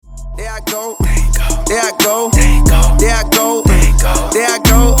I go, there I go, there I go, there I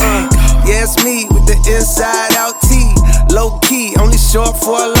go. Yeah, it's me with the inside out T. Low key, only short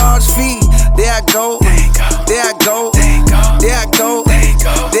for a large fee. There I go, there I go, there I go,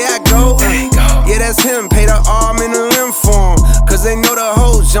 there I go. Yeah, that's him. Pay the arm and the limb for him, cause they know the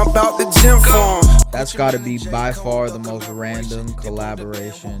hoes jump out the gym for him. That's gotta be by far the most random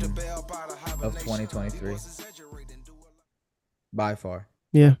collaboration of 2023. By far.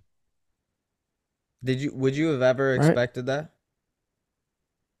 Yeah. Would you have ever expected that?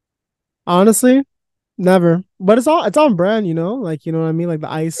 Honestly, never. But it's on brand, you know? Like, you know what I mean? Like the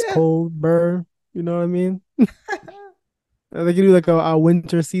ice cold burr, you know what I mean? They could do like a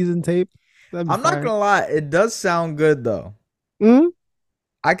winter season tape. I'm not gonna lie, it does sound good though. Mm-hmm.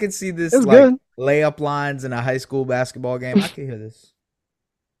 I could see this it's like good. Layup lines in a high school basketball game. I can hear this.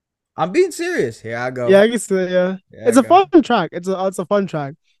 I'm being serious. Here I go. Yeah, I guess. Yeah, it's a fun track. It's a fun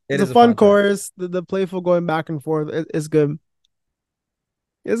track. It's a fun chorus. The playful going back and forth. It's good.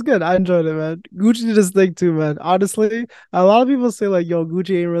 It's good. I enjoyed it, man. Gucci did his thing too, man. Honestly, a lot of people say like, "Yo,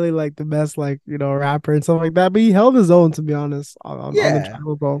 Gucci ain't really like the best, like rapper and stuff like that." But he held his own, to be honest, on the track,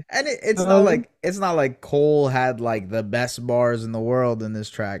 bro. And it's not like Cole had like the best bars in the world in this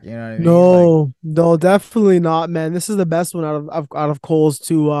track. You know what I mean? No, definitely not, man. This is the best one out of Cole's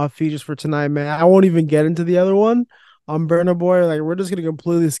two features for tonight, man. I won't even get into the other one. Burner Boy, like we're just gonna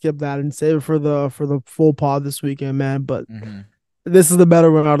completely skip that and save it for the full pod this weekend, man. But. This is the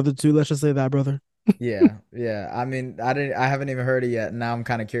better one out of the two. Let's just say that, brother. yeah. I mean, I haven't even heard it yet. Now I'm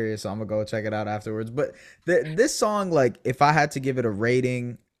kind of curious, so I'm gonna go check it out afterwards. But this song, like, if I had to give it a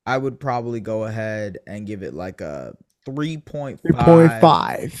rating, I would probably go ahead and give it like a 3.5.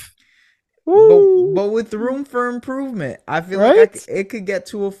 3.5. But with room for improvement. I feel like it could get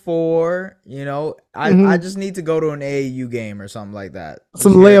to a 4. You know, I just need to go to an AAU game or something like that.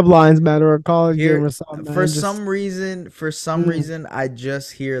 Some layup lines, man, or a college game or something. For some reason, I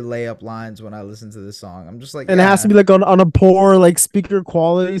just hear layup lines when I listen to this song. I'm just like, and it has to be like on a poor like speaker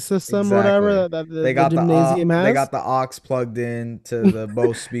quality system or whatever that they got the gymnasium has. They got the aux plugged in to the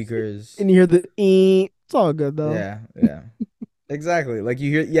Bose speakers, and you hear the it's all good though. Yeah. Exactly. Like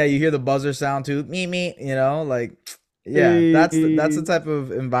you hear the buzzer sound too. Me, you know, like that's the type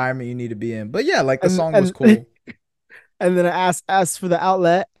of environment you need to be in. But yeah, like the song was cool. And then I asked for the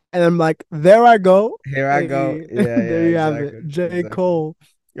outlet, and I'm like, there I go. Here I go. Yeah, there you have it. J. Cole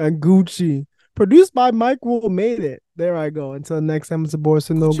and Gucci. Produced by Mike Will Made It. There I go. Until next time, it's a Boys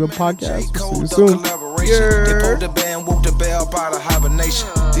to No Good podcast. We'll see you soon. Yeah. The band, woke the bell out of hibernation.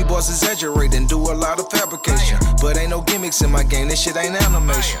 These boys exaggerate and do a lot of fabrication. But ain't no gimmicks in my game, this shit ain't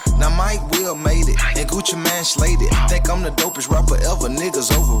animation. Now Mike Will made it, and Gucci Man slayed it. Think I'm the dopest rapper ever, niggas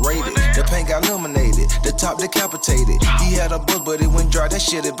overrated. The paint got eliminated, the top decapitated. He had a buzz, but it went dry, that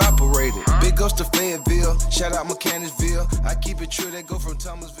shit evaporated. Big ups to Fayetteville, shout out Mechanicsville. I keep it true, they go from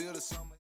Thomasville to Summer.